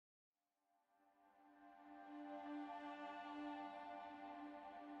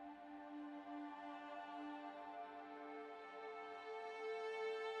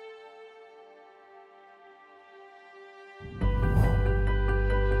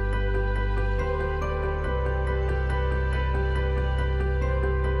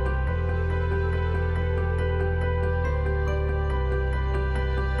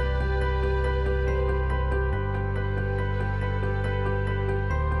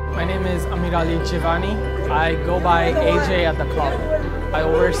My name is Amir Ali Jivani. I go by AJ at the club. I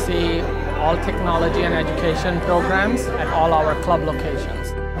oversee all technology and education programs at all our club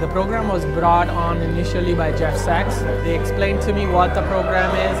locations. The program was brought on initially by Jeff Sachs. They explained to me what the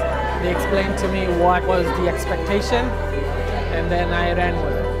program is. They explained to me what was the expectation, and then I ran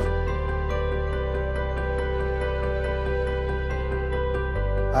with it.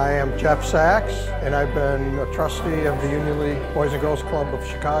 I am Jeff Sachs, and I've been a trustee of the Union League Boys and Girls Club of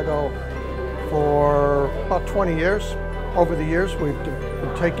Chicago for about 20 years. Over the years, we've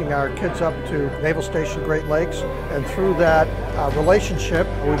been taking our kids up to Naval Station Great Lakes, and through that relationship,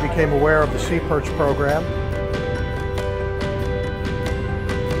 we became aware of the Seaperch program.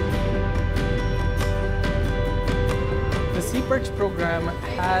 The Seaperch program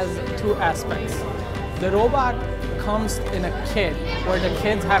has two aspects. The robot comes in a kit where the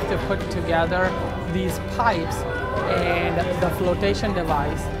kids have to put together these pipes and the flotation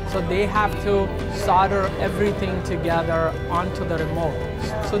device. So they have to solder everything together onto the remote.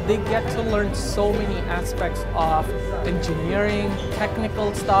 So they get to learn so many aspects of engineering,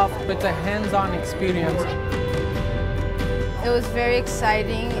 technical stuff with a hands-on experience. It was very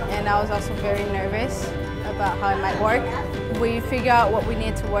exciting, and I was also very nervous about how it might work. We figure out what we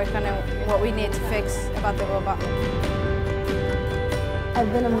need to work on and what we need to fix about the robot.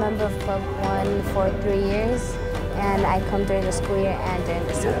 I've been a member of Club 1 for 3 years, and I come during the school year and during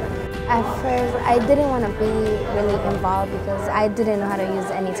the summer. At first, I didn't want to be really involved because I didn't know how to use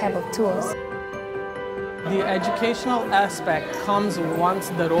any type of tools. The educational aspect comes once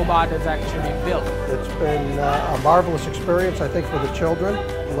the robot is actually built. It's been a marvelous experience, I think, for the children,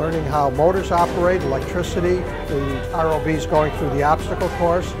 learning how motors operate, electricity, the ROVs going through the obstacle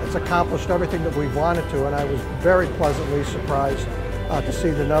course. It's accomplished everything that we've wanted to, and I was very pleasantly surprised to see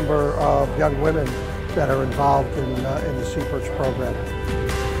the number of young women that are involved in the Seaperch program.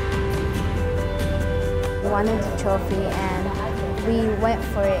 We wanted the trophy, and we went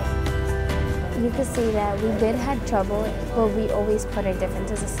for it. You could see that we did have trouble, but we always put our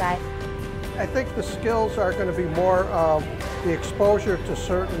differences aside. I think the skills are going to be more of the exposure to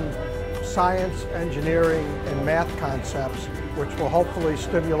certain science, engineering, and math concepts, which will hopefully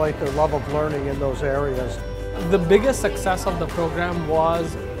stimulate their love of learning in those areas. The biggest success of the program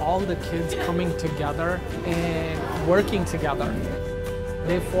was all the kids coming together and working together.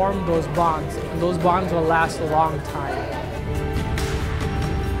 They formed those bonds, and those bonds will last a long time.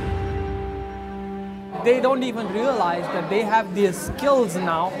 They don't even realize that they have these skills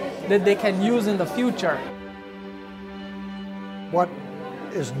now that they can use in the future. What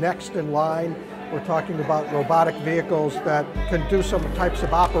is next in line? We're talking about robotic vehicles that can do some types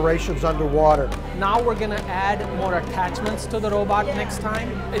of operations underwater. Now we're going to add more attachments to the robot next time.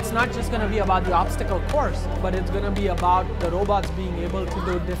 It's not just going to be about the obstacle course, but it's going to be about the robots being able to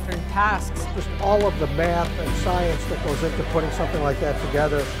do different tasks. Just all of the math and science that goes into putting something like that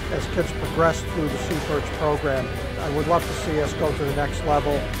together as kids progress through the Seaperch program. I would love to see us go to the next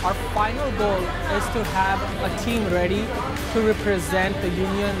level. Our final goal is to have a team ready to represent the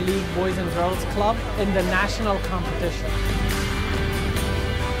Union League Boys and Girls Club in the national competition.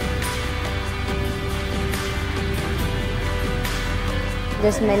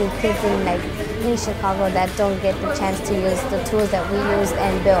 There's many kids in Chicago that don't get the chance to use the tools that we use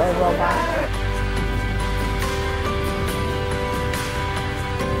and build a robot.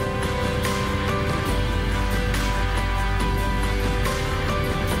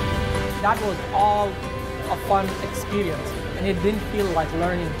 That was all a fun experience, and it didn't feel like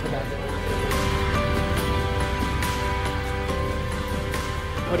learning to them.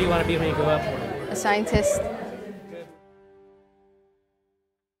 What do you want to be when you grow up? A scientist.